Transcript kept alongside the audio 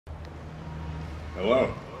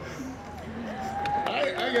Hello.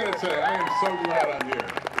 I gotta say, I am so glad I'm here.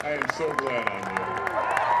 I am so glad I'm here.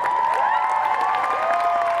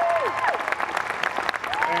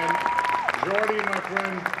 And Jordy, my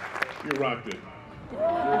friend, you rocked it. You're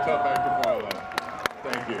a tough act to follow.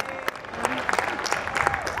 Thank you.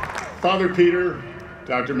 Father Peter,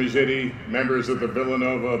 Dr. Majidi, members of the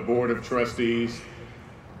Villanova Board of Trustees,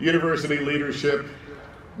 university leadership,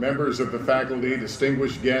 members of the faculty,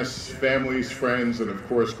 distinguished guests, families, friends, and of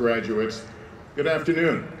course graduates, good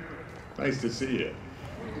afternoon. Nice to see you.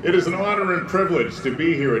 It is an honor and privilege to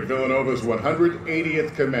be here at Villanova's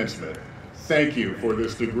 180th commencement. Thank you for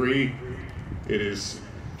this degree. It is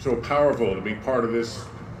so powerful to be part of this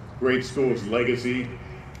great school's legacy,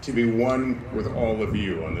 to be one with all of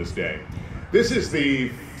you on this day. This is the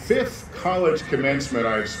 5th college commencement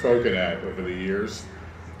I've spoken at over the years.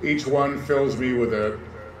 Each one fills me with a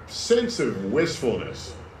sense of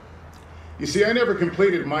wistfulness. You see, I never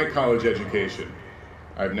completed my college education.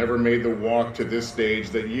 I've never made the walk to this stage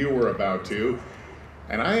that you were about to,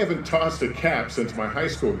 and I haven't tossed a cap since my high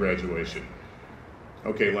school graduation.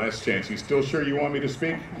 Okay, last chance. You still sure you want me to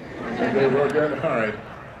speak? Okay, we're good? All right.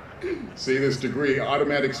 See, this degree,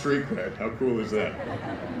 automatic street cred. How cool is that?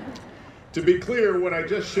 To be clear, what I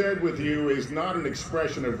just shared with you is not an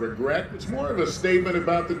expression of regret. It's more of a statement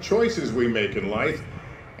about the choices we make in life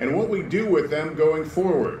and what we do with them going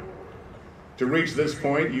forward. To reach this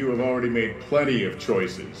point, you have already made plenty of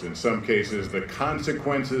choices. In some cases, the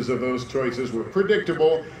consequences of those choices were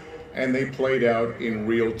predictable and they played out in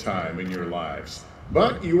real time in your lives.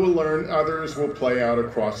 But you will learn others will play out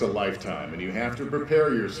across a lifetime, and you have to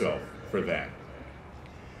prepare yourself for that.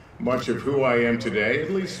 Much of who I am today,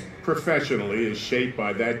 at least professionally, is shaped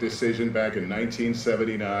by that decision back in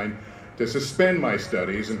 1979 to suspend my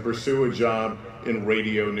studies and pursue a job in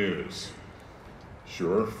radio news.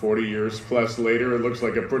 Sure, 40 years plus later, it looks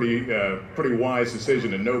like a pretty wise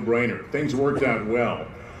decision, a no-brainer. Things worked out well.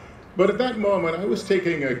 But at that moment, I was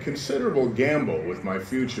taking a considerable gamble with my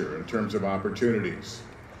future in terms of opportunities.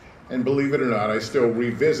 And believe it or not, I still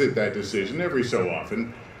revisit that decision every so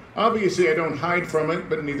often. Obviously, I don't hide from it,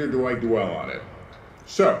 but neither do I dwell on it.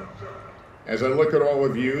 So, as I look at all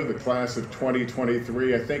of you, the class of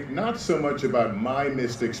 2023, I think not so much about my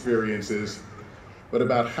missed experiences, but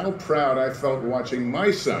about how proud I felt watching my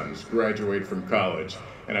sons graduate from college.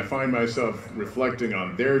 And I find myself reflecting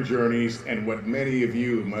on their journeys and what many of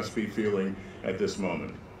you must be feeling at this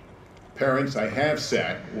moment. Parents, I have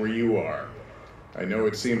sat where you are. I know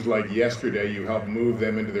it seems like yesterday you helped move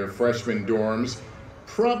them into their freshman dorms,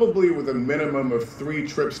 probably with a minimum of 3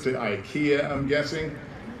 trips to IKEA, I'm guessing.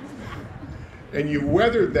 And you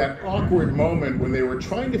weathered that awkward moment when they were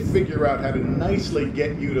trying to figure out how to nicely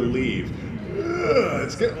get you to leave. Ugh,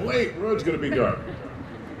 it's getting late, road's gonna be dark.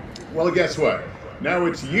 Well, guess what? Now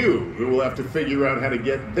it's you who will have to figure out how to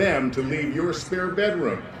get them to leave your spare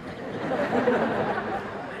bedroom.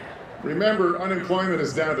 Remember, unemployment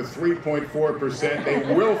is down to 3.4%.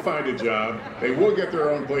 They will find a job. They will get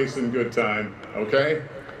their own place in good time, okay?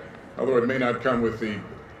 Although it may not come with the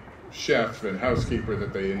chef and housekeeper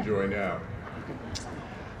that they enjoy now.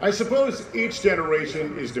 I suppose each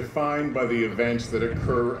generation is defined by the events that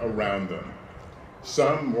occur around them.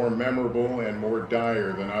 Some more memorable and more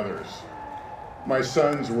dire than others. My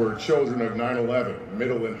sons were children of 9/11,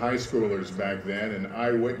 middle and high schoolers back then, and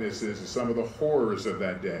eyewitnesses to some of the horrors of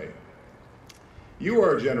that day. You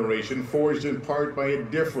are a generation forged in part by a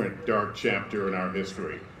different dark chapter in our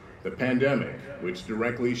history, the pandemic, which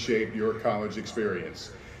directly shaped your college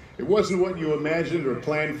experience. It wasn't what you imagined or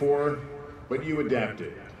planned for, but you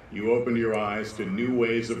adapted. You opened your eyes to new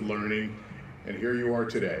ways of learning, and here you are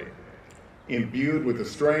today, imbued with the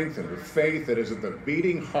strength and the faith that is at the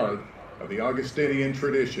beating heart of the Augustinian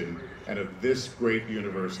tradition and of this great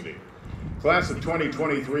university. Class of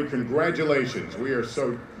 2023, congratulations. We are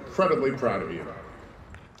so incredibly proud of you.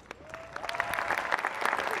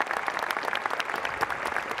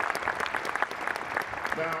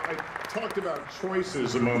 Now, I talked about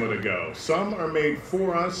choices a moment ago. Some are made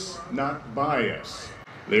for us, not by us.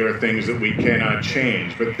 There are things that we cannot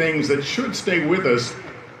change, but things that should stay with us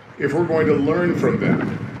if we're going to learn from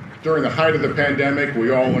them. During the height of the pandemic,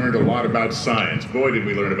 we all learned a lot about science. Boy, did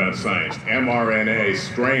we learn about science. mRNA,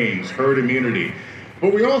 strains, herd immunity.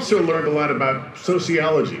 But we also learned a lot about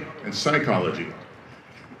sociology and psychology.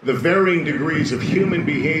 The varying degrees of human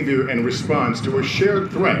behavior and response to a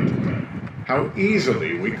shared threat. How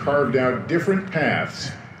easily we carved out different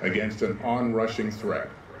paths against an onrushing threat.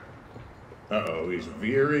 Uh-oh, he's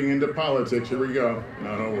veering into politics. Here we go.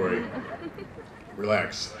 No, don't worry.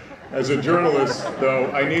 Relax. As a journalist,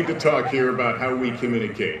 though, I need to talk here about how we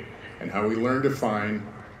communicate. and how we learn to find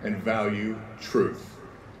and value truth.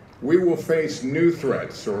 We will face new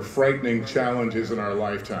threats or frightening challenges in our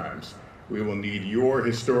lifetimes. We will need your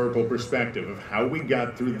historical perspective of how we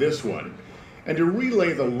got through this one, and to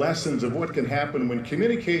relay the lessons of what can happen when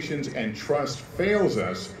communications and trust fails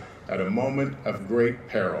us at a moment of great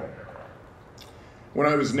peril. When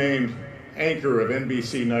I was named anchor of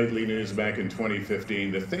NBC Nightly News back in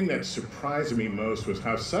 2015, the thing that surprised me most was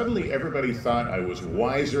how suddenly everybody thought I was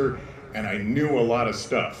wiser and I knew a lot of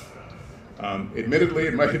stuff. Admittedly,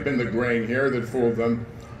 it might have been the graying hair that fooled them,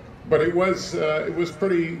 but it was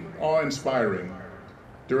pretty awe-inspiring.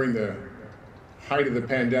 During the height of the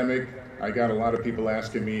pandemic, I got a lot of people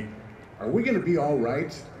asking me, are we going to be all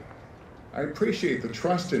right? I appreciate the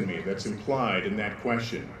trust in me that's implied in that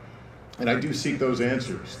question. And I do seek those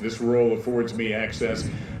answers. This role affords me access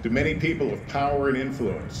to many people of power and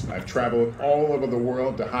influence. I've traveled all over the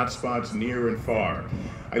world to hotspots near and far.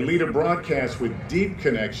 I lead a broadcast with deep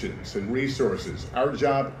connections and resources. Our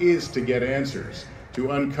job is to get answers,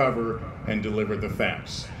 to uncover and deliver the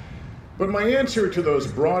facts. But my answer to those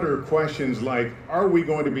broader questions like, are we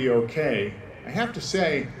going to be okay? I have to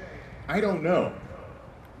say, I don't know.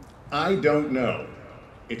 I don't know.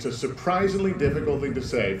 It's a surprisingly difficult thing to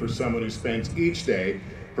say for someone who spends each day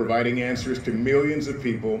providing answers to millions of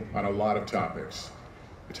people on a lot of topics.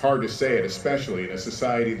 It's hard to say it, especially in a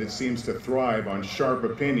society that seems to thrive on sharp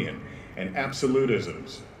opinion and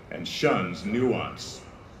absolutisms and shuns nuance.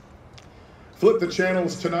 Flip the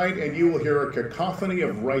channels tonight and you will hear a cacophony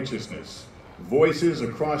of righteousness, voices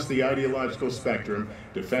across the ideological spectrum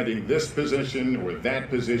defending this position or that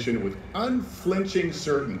position with unflinching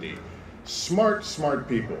certainty. Smart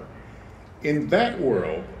people. In that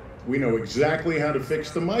world, we know exactly how to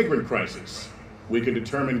fix the migrant crisis. We can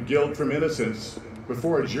determine guilt from innocence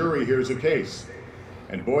before a jury hears a case.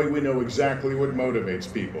 And boy, we know exactly what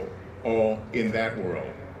motivates people, all in that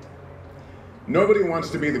world. Nobody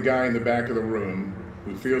wants to be the guy in the back of the room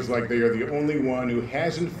who feels like they are the only one who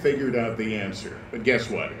hasn't figured out the answer. But guess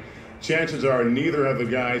what? Chances are neither have the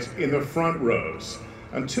guys in the front rows.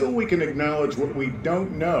 Until we can acknowledge what we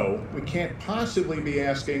don't know, we can't possibly be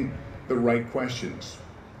asking the right questions.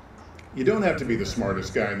 You don't have to be the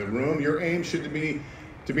smartest guy in the room. Your aim should be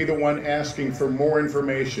to be the one asking for more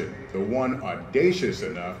information, the one audacious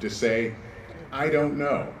enough to say, I don't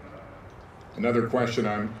know. Another question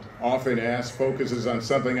I'm often asked focuses on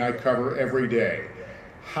something I cover every day.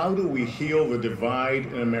 How do we heal the divide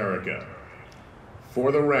in America?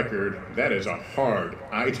 For the record, that is a hard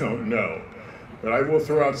I don't know. But I will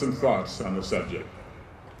throw out some thoughts on the subject.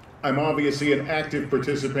 I'm obviously an active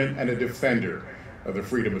participant and a defender of the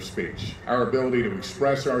freedom of speech. Our ability to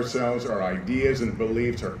express ourselves, our ideas and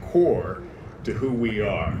beliefs are core to who we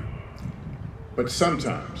are. But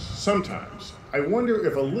sometimes, I wonder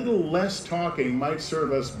if a little less talking might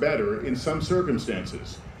serve us better in some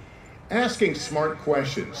circumstances. Asking smart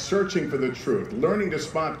questions, searching for the truth, learning to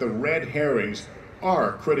spot the red herrings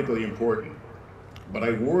are critically important. But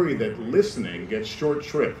I worry that listening gets short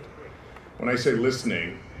shrift. When I say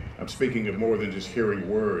listening, I'm speaking of more than just hearing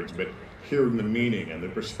words, but hearing the meaning and the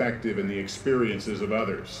perspective and the experiences of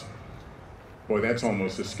others. Boy, that's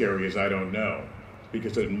almost as scary as I don't know,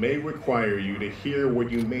 because it may require you to hear what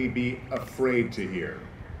you may be afraid to hear.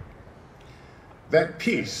 That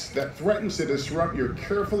piece that threatens to disrupt your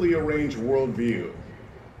carefully arranged worldview,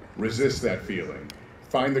 resist that feeling.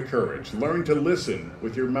 Find the courage. Learn to listen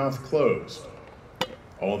with your mouth closed.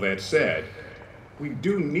 All that said, we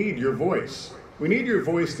do need your voice. We need your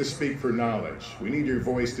voice to speak for knowledge. We need your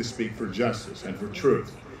voice to speak for justice and for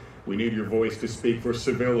truth. We need your voice to speak for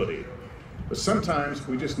civility. But sometimes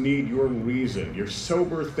we just need your reason, your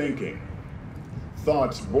sober thinking,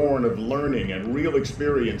 thoughts born of learning and real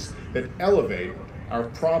experience that elevate our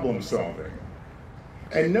problem solving.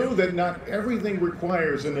 And know that not everything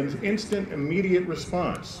requires an instant, immediate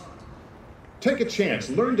response. Take a chance,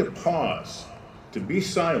 learn to pause, to be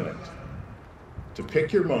silent, to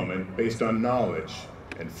pick your moment based on knowledge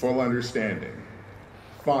and full understanding.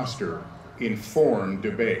 Foster informed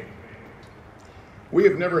debate. We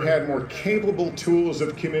have never had more capable tools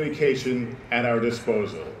of communication at our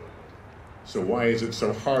disposal. So why is it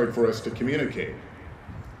so hard for us to communicate?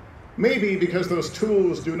 Maybe because those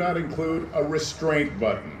tools do not include a restraint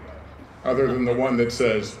button, other than the one that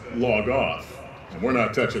says log off, and we're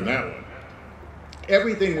not touching that one.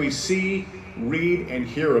 Everything we see, read, and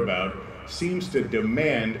hear about seems to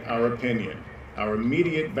demand our opinion, our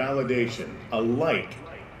immediate validation, a like,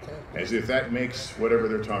 as if that makes whatever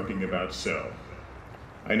they're talking about so.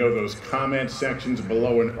 I know those comment sections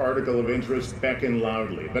below an article of interest beckon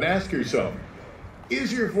loudly, but ask yourself,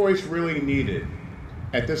 is your voice really needed?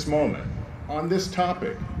 at this moment on this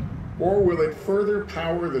topic, or will it further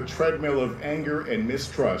power the treadmill of anger and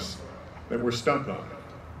mistrust that we're stuck on?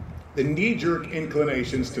 The knee-jerk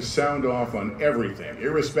inclinations to sound off on everything,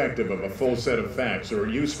 irrespective of a full set of facts or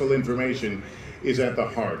useful information, is at the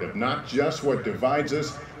heart of not just what divides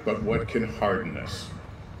us, but what can harden us.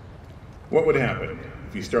 What would happen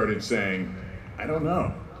if you started saying, "I don't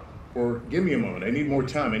know," or "Give me a moment, I need more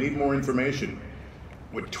time, I need more information"?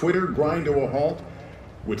 Would Twitter grind to a halt?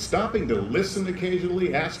 Would stopping to listen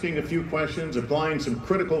occasionally, asking a few questions, applying some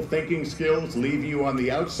critical thinking skills leave you on the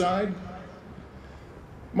outside?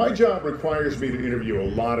 My job requires me to interview a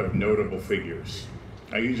lot of notable figures.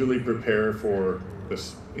 I usually prepare for the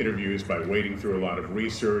interviews by wading through a lot of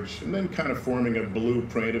research and then kind of forming a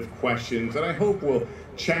blueprint of questions that I hope will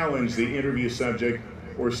challenge the interview subject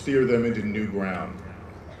or steer them into new ground.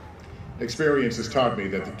 Experience has taught me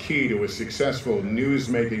that the key to a successful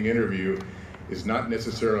news-making interview is not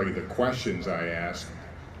necessarily the questions I ask,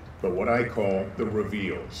 but what I call the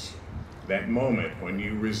reveals. That moment when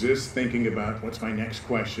you resist thinking about what's my next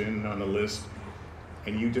question on the list,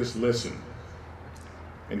 and you just listen.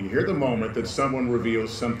 And you hear the moment that someone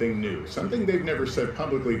reveals something new, something they've never said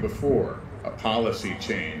publicly before, a policy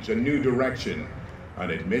change, a new direction,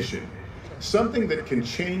 an admission, something that can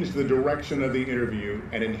change the direction of the interview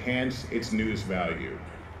and enhance its news value.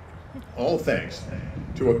 All thanks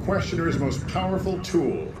to a questioner's most powerful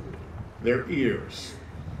tool, their ears.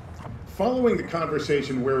 Following the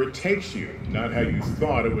conversation where it takes you, not how you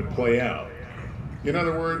thought it would play out. In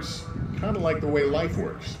other words, kind of like the way life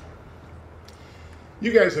works.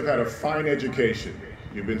 You guys have had a fine education.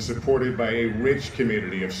 You've been supported by a rich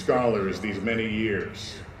community of scholars these many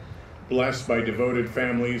years, blessed by devoted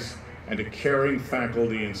families and a caring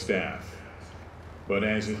faculty and staff. But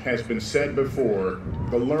as it has been said before,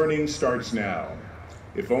 the learning starts now,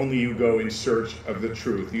 if only you go in search of the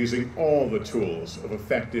truth, using all the tools of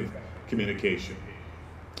effective communication.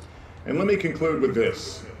 And let me conclude with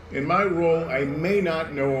this. In my role, I may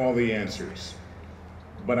not know all the answers,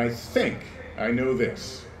 but I think I know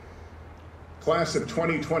this. Class of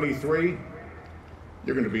 2023,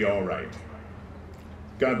 you're going to be all right.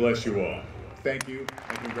 God bless you all. Thank you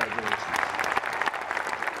and congratulations.